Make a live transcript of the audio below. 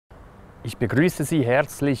Ich begrüße Sie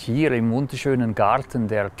herzlich hier im wunderschönen Garten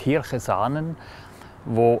der Kirche Saanen,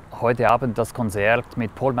 wo heute Abend das Konzert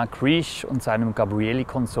mit Paul McCreesh und seinem Gabrieli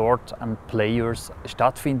Consort and Players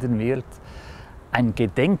stattfinden wird. Ein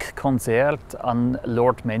Gedenkkonzert an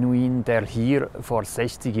Lord Menuhin, der hier vor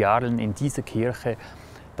 60 Jahren in dieser Kirche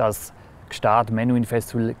das Gstaad Menuhin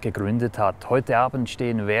Festival gegründet hat. Heute Abend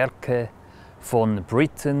stehen Werke von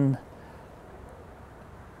Britten,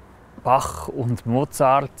 Bach und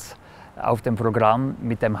Mozart auf dem Programm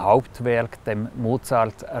mit dem Hauptwerk, dem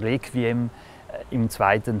Mozart Requiem im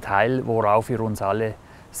zweiten Teil, worauf wir uns alle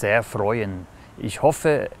sehr freuen. Ich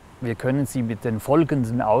hoffe, wir können Sie mit den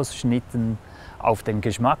folgenden Ausschnitten auf den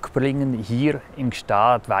Geschmack bringen, hier im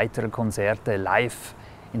Gstaad weitere Konzerte live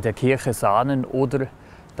in der Kirche Saanen oder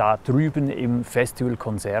da drüben im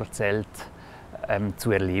Festivalkonzertzelt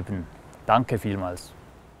zu erleben. Danke vielmals.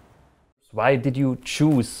 Why did you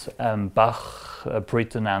choose Bach,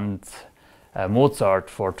 Britten and Mozart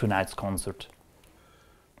for tonight's concert?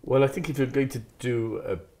 Well, I think if you're going to do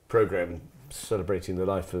a program celebrating the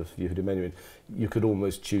life of Yehuda Menuhin, you could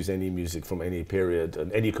almost choose any music from any period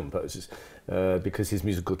and any composers because his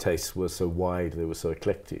musical tastes were so wide, they were so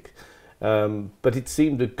eclectic. But it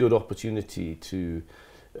seemed a good opportunity to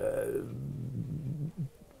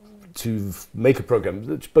make a program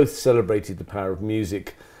that both celebrated the power of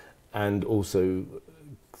music and also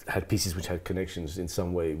had pieces which had connections in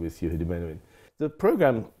some way with Yehuda Menuhin. The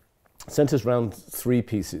program centers around three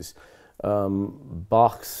pieces.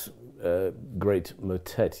 Bach's great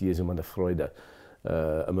motet, Jesu meine Freude,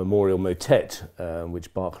 a memorial motet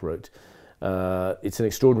which Bach wrote. It's an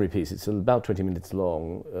extraordinary piece. It's about 20 minutes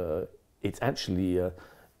long. It's actually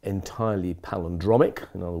entirely palindromic.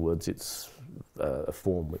 In other words, it's a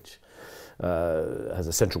form which has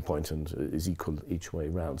a central point and is equal each way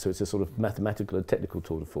round. So it's a sort of mathematical and technical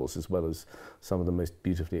tour de force as well as some of the most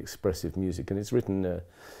beautifully expressive music. And it's written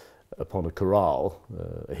upon a chorale,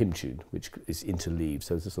 a hymn tune, which is interleaved.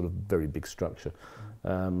 So it's a sort of very big structure.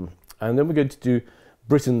 And then we're going to do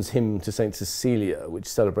Britten's hymn to Saint Cecilia, which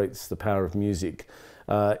celebrates the power of music.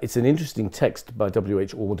 It's an interesting text by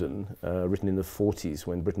W.H. Auden, written in the 40s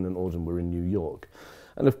when Britten and Auden were in New York.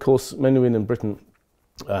 And of course, Menuhin and Britten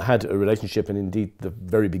had a relationship, and indeed the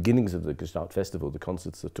very beginnings of the Gstaad Festival, the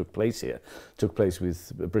concerts that took place here, took place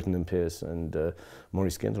with Britten and Pierce and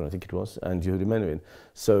Maurice Gendron, I think it was, and Yehuda Menuhin.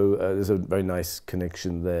 So there's a very nice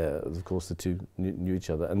connection there. Of course, the two knew each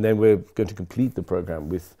other. And then we're going to complete the program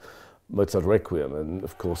with Mozart Requiem, and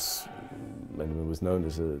of course Menuhin was known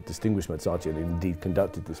as a distinguished Mozartian and indeed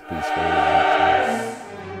conducted this piece very well.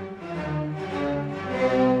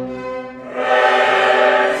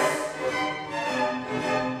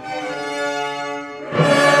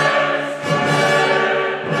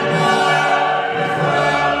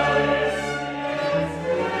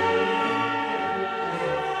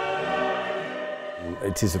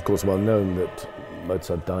 It is, of course, well known that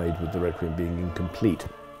Mozart died with the Requiem being incomplete.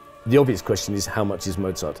 The obvious question is, how much is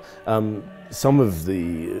Mozart? Some of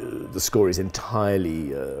the score is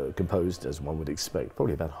entirely composed, as one would expect,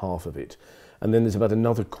 probably about half of it. And then there's about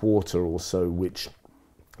another quarter or so which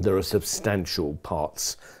there are substantial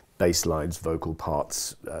parts, bass lines, vocal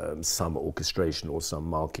parts, some orchestration or some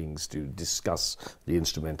markings to discuss the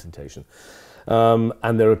instrumentation.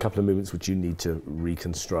 And there are a couple of movements which you need to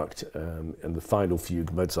reconstruct. And the final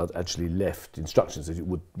fugue, Mozart actually left instructions that it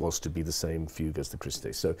was to be the same fugue as the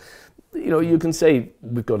Christe. So, you know, you can say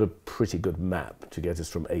we've got a pretty good map to get us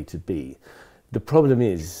from A to B. The problem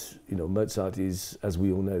is, you know, Mozart is, as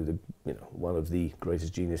we all know, one of the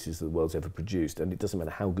greatest geniuses the world's ever produced, and it doesn't matter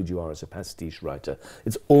how good you are as a pastiche writer,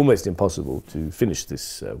 it's almost impossible to finish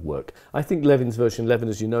this work. I think Levin's version, Levin,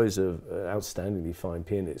 as you know, is an outstandingly fine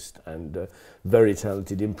pianist and a very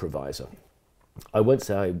talented improviser. I won't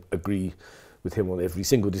say I agree with him on every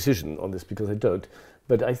single decision on this, because I don't,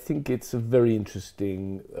 but I think it's a very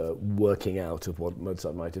interesting working out of what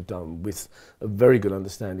Mozart might have done with a very good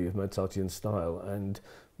understanding of Mozartian style. And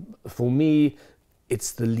for me,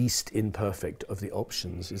 it's the least imperfect of the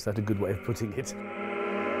options. Is that a good way of putting it?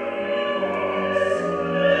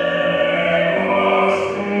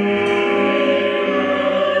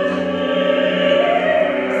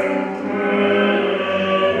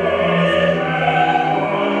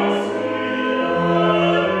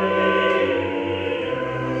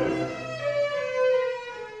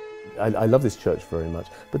 I love this church very much.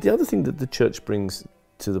 But the other thing that the church brings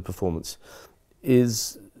to the performance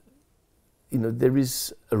is, you know, there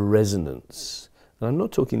is a resonance. And I'm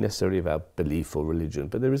not talking necessarily about belief or religion,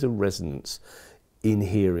 but there is a resonance in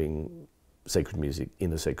hearing sacred music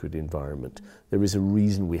in a sacred environment. There is a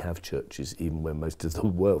reason we have churches, even where most of the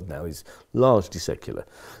world now is largely secular.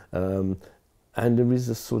 And there is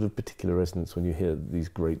a sort of particular resonance when you hear these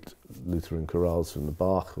great Lutheran chorales from the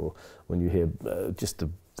Bach, or when you hear just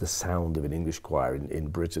the sound of an English choir in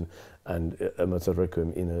Britain and a Mozart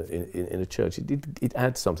Requiem in a church. It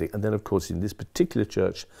adds something. And then, of course, in this particular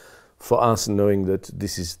church, for us, knowing that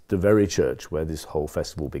this is the very church where this whole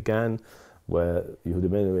festival began, where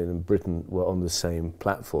Menuhin and Britain were on the same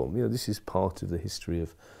platform, you know, this is part of the history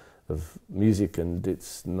of music, and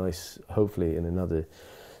it's nice, hopefully in another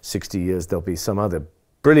 60 years there'll be some other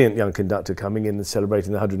brilliant young conductor coming in and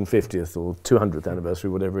celebrating the 150th or 200th anniversary,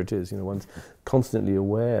 whatever it is. You know, one's constantly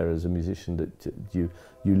aware as a musician that you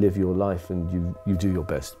live your life and you do your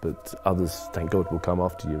best, but others, thank God, will come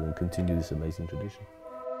after you and continue this amazing tradition.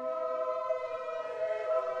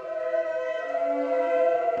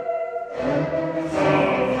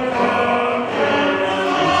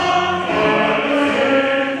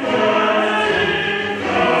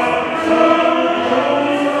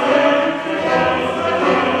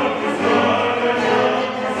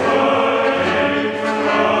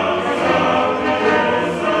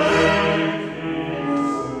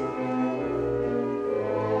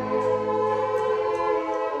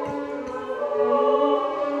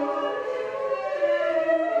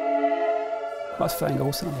 Was für ein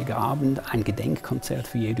großartiger Abend, ein Gedenkkonzert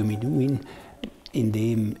für Menuhin, in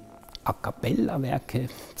dem A-cappella-Werke,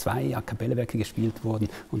 2 A-cappella-Werke gespielt wurden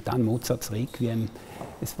und dann Mozarts Requiem.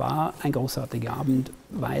 Es war ein großartiger Abend,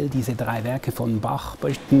 weil diese 3 Werke von Bach,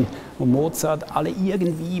 Britten und Mozart alle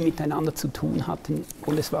irgendwie miteinander zu tun hatten.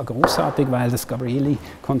 Und es war großartig, weil das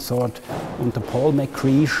Gabrieli-Konsort unter Paul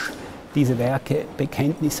McCreesh diese Werke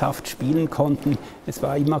bekenntnishaft spielen konnten. Es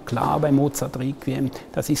war immer klar bei Mozart Requiem,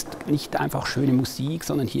 das ist nicht einfach schöne Musik,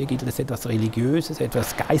 sondern hier gilt es, etwas Religiöses,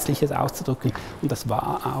 etwas Geistliches auszudrücken. Und das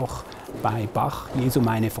war auch bei Bach, Jesu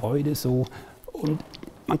meine Freude, so. Und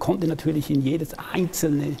man konnte natürlich in jedes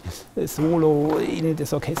einzelne Solo in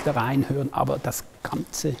das Orchester reinhören, aber das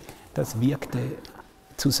Ganze, das wirkte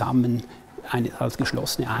zusammen als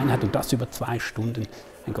geschlossene Einheit, und das über 2 Stunden.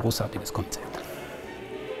 Ein großartiges Konzert.